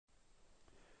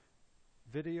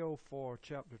video for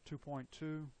chapter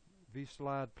 2.2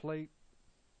 V-slide plate.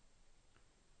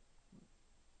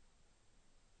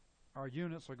 Our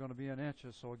units are going to be in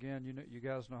inches, so again, you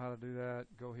guys know how to do that.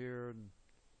 Go here and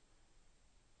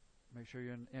make sure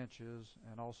you're in inches,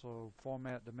 and also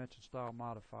format dimension style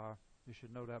modifier. You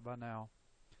should know that by now.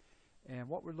 And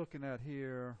what we're looking at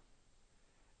here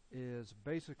is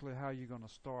basically how you're going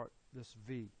to start this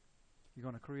V. You're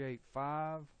going to create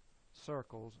 5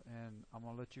 circles, and I'm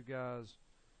going to let you guys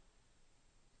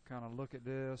kind of look at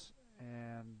this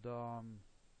and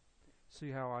see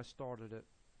how I started it.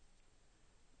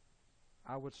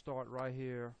 I would start right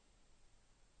here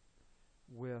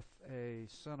with a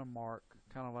center mark,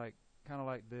 kind of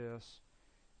like this,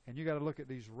 and you got to look at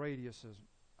these radiuses.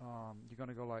 You're going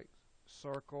to go like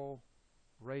circle,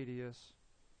 radius,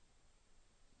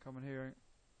 come in here,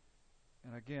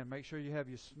 and again, make sure you have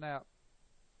your snap.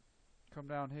 Come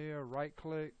down here, right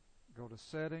click, go to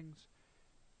settings,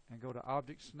 and go to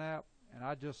object snap, and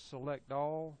I just select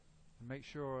all and make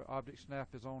sure object snap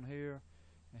is on here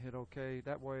and hit OK.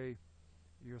 That way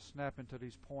you're snapping to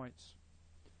these points,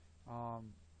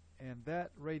 and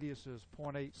that radius is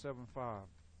 0.875.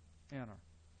 Enter.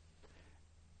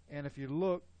 And if you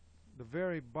look, the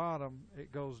very bottom,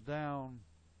 it goes down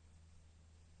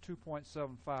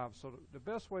 2.75. So the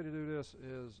best way to do this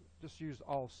is just use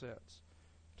offsets.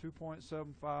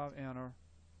 2.75, enter.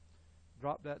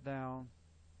 Drop that down.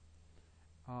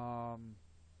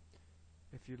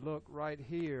 If you look right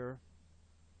here,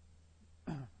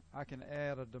 I can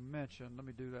add a dimension. Let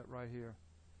me do that right here.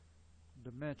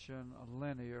 Dimension, a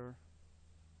linear,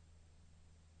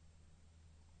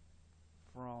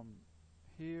 from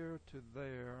here to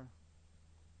there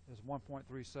is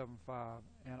 1.375,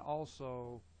 and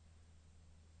also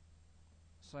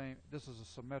same, this is a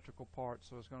symmetrical part,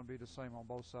 so it's going to be the same on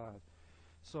both sides.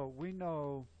 So we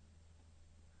know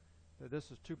that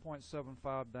this is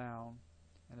 2.75 down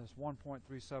and it's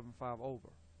 1.375 over.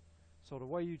 So the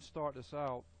way you'd start this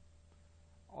out,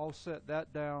 offset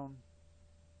that down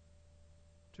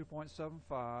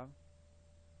 2.75,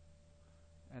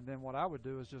 and then what I would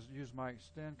do is just use my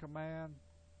extend command,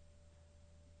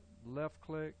 left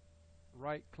click,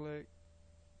 right click,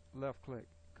 left click,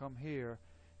 come here,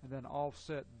 and then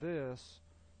offset this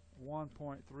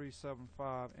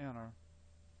 1.375, enter,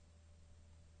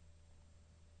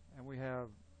 and we have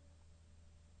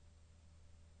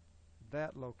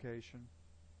that location.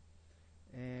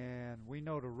 And we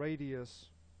know the radius,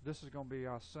 this is going to be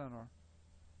our center,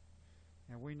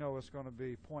 and we know it's going to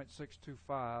be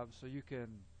 0.625, so you can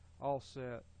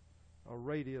offset a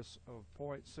radius of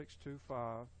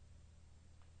 0.625.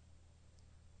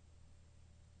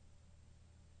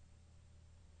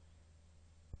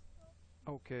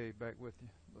 Okay, back with you.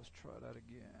 Let's try that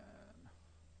again.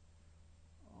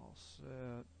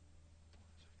 Offset.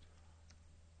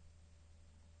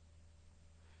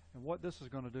 And what this is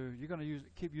going to do, you're going to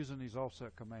keep using these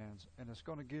offset commands, and it's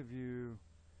going to give you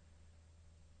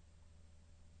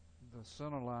the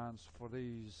center lines for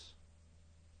these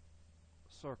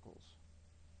circles.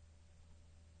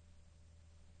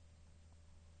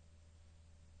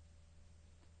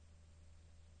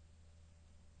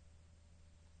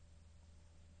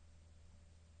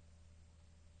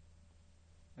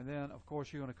 And then, of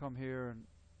course, you're going to come here and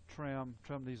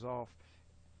trim these off.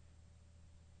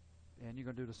 And you're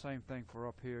going to do the same thing for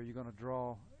up here. You're going to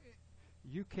draw.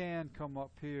 You can come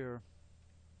up here,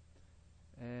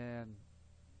 and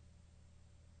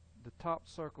the top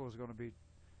circle is going to be,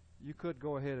 you could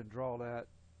go ahead and draw that,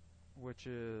 which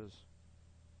is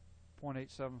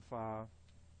 0.875.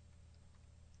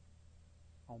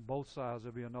 On both sides,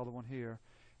 there'll be another one here.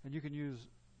 And you can use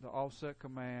the offset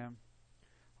command,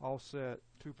 offset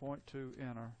 2.2,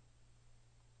 enter,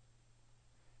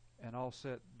 and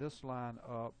offset this line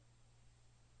up.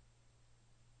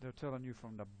 They're telling you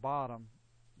from the bottom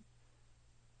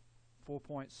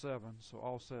 4.7, so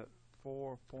offset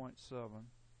 4.7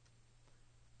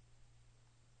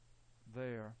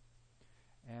 there,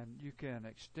 and you can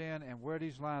extend, and where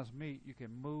these lines meet you can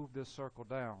move this circle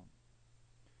down.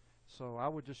 So I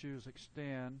would just use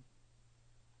extend,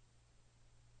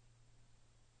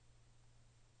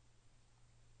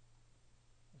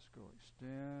 let's go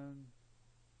extend.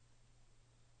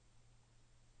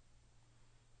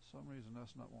 For some reason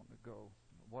that's not wanting to go.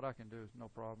 What I can do is no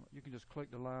problem. You can just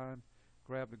click the line,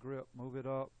 grab the grip, move it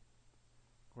up,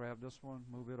 grab this one,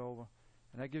 move it over,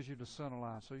 and that gives you the center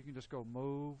line. So you can just go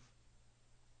move,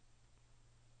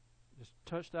 just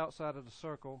touch the outside of the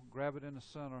circle, grab it in the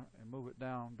center, and move it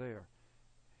down there.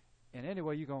 And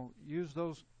anyway, you're going to use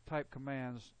those type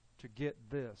commands to get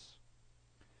this.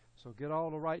 So get all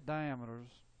the right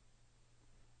diameters,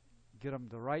 get them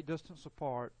the right distance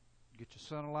apart, get your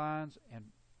center lines, and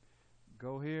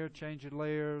go here, change your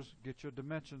layers, get your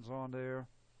dimensions on there,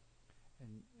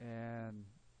 and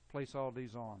place all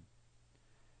these on.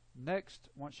 Next,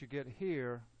 once you get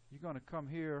here, you're going to come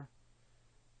here,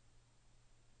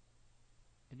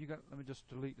 and let me just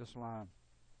delete this line.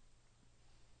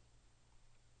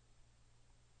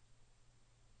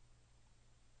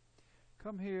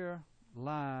 Come here,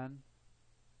 line,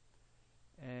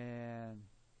 and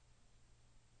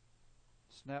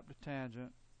snap the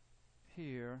tangent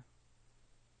here.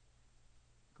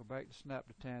 Go back to snap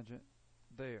the tangent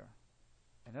there.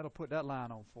 And that'll put that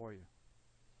line on for you.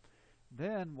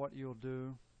 Then what you'll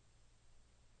do,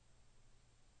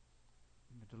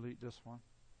 let me delete this one.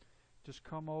 Just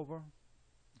come over,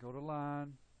 go to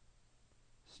line,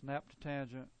 snap the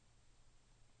tangent,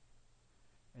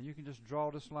 and you can just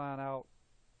draw this line out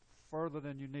further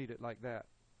than you need it, like that.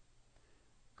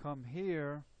 Come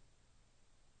here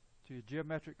to your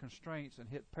geometric constraints and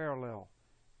hit parallel.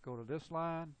 Go to this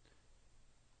line,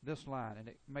 and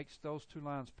it makes those two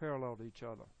lines parallel to each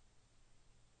other.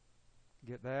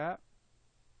 Get that?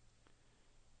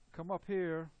 Come up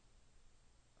here.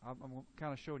 I'm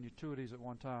kind of showing you two of these at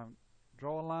one time.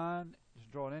 Draw a line,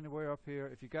 just draw it anywhere up here.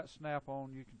 If you got snap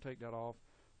on, you can take that off,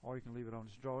 or you can leave it on.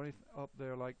 Just draw anything up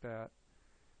there like that.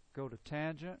 Go to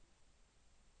tangent.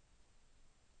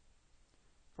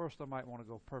 First, I might want to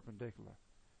go perpendicular.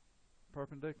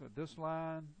 Perpendicular, this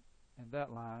line and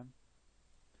that line.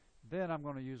 Then I'm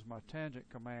going to use my tangent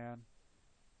command,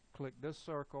 click this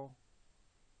circle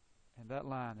and that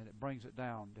line, and it brings it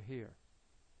down to here.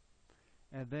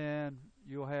 And then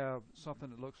you'll have something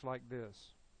that looks like this.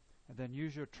 And then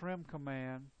use your trim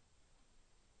command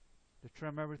to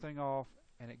trim everything off,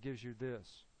 and it gives you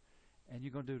this. And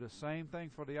you're going to do the same thing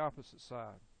for the opposite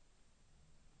side.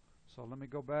 So let me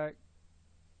go back,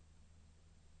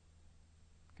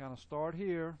 kind of start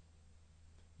here,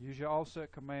 use your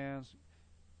offset commands,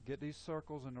 get these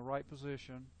circles in the right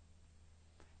position,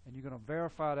 and you're going to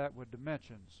verify that with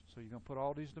dimensions. So you're going to put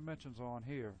all these dimensions on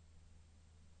here.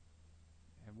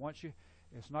 And once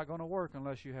it's not going to work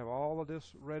unless you have all of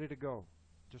this ready to go,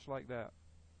 just like that.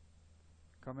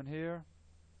 Come in here.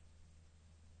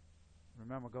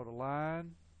 Remember, go to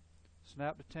line,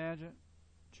 snap the tangent,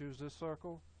 choose this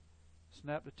circle,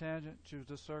 snap the tangent, choose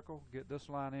this circle, get this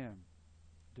line in.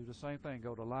 Do the same thing.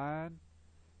 Go to line,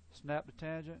 snap the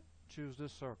tangent, choose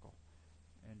this circle,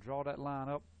 and draw that line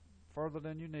up further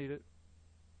than you need it.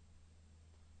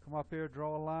 Come up here,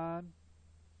 draw a line,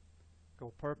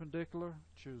 go perpendicular,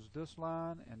 choose this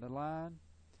line and the line,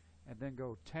 and then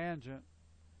go tangent,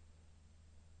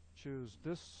 choose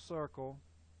this circle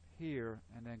here,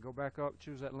 and then go back up,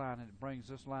 choose that line, and it brings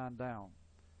this line down,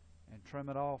 and trim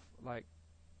it off like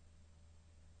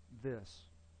this.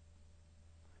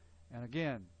 And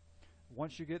again,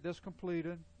 once you get this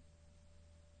completed,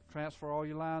 transfer all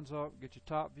your lines up, get your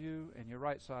top view and your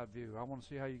right side view. I want to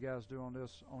see how you guys do on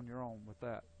this on your own with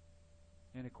that.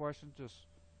 Any questions, just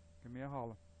give me a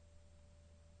holler.